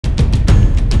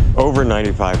Over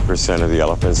 95% of the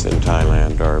elephants in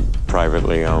Thailand are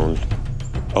privately owned.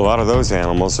 A lot of those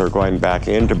animals are going back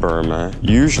into Burma,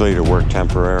 usually to work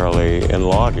temporarily in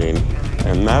logging,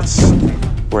 and that's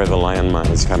where the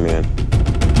landmines come in.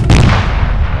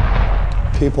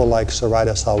 People like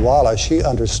Soraida Salwala, she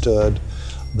understood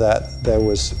that there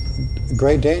was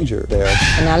great danger there.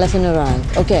 An elephant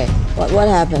arrived. Okay, what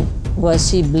happened? Was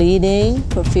she bleeding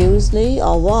profusely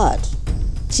or what?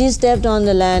 She stepped on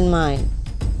the landmine.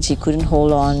 She couldn't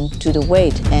hold on to the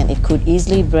weight and it could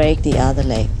easily break the other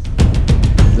leg.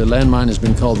 The landmine has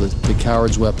been called the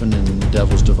coward's weapon and the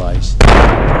devil's device.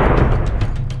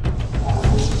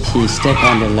 She stepped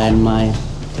on the landmine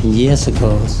years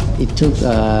ago. It took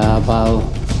about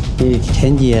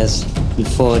 10 years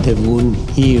before the wound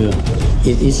healed.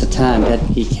 It is a time that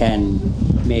he can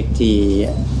make the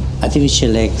artificial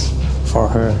legs for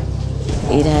her.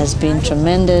 It has been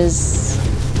tremendous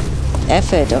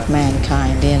effort of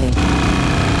mankind, really,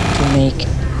 to make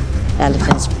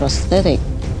elephants prosthetic.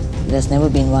 There's never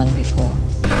been one before.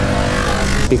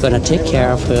 We're gonna take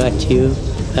care of her until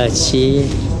she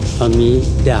or me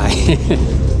die.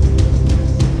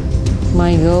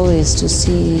 My goal is to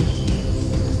see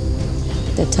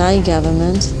the Thai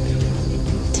government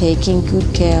taking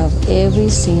good care of every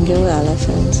single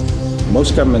elephant.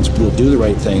 Most governments will do the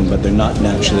right thing, but they're not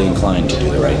naturally inclined to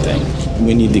do the right thing.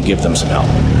 We need to give them some help.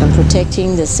 And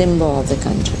protecting the symbol of the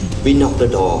country. We knock the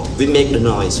door, we make the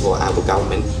noise for our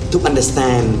government to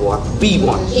understand what we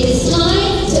want. It is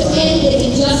time to end the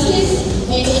injustice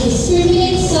and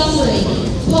indiscriminate suffering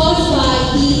caused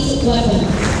by these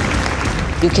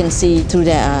weapons. You can see through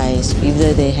their eyes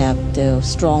whether they have the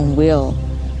strong will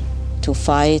to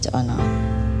fight or not.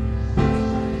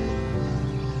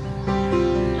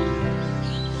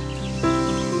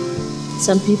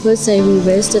 Some people say we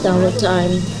wasted our time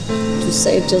to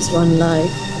save just one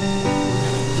life,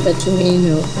 but to me,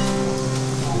 no.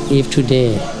 If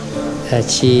today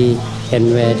she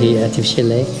can wear the artificial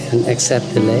leg and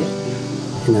accept the leg,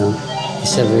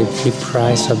 it's a very big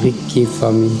prize, a big gift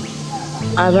for me.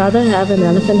 I'd rather have an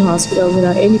elephant hospital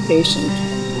without any patient.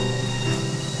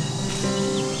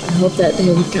 I hope that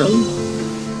day will come.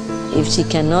 If she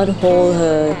cannot hold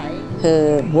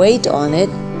her weight on it,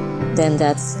 then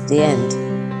that's the end.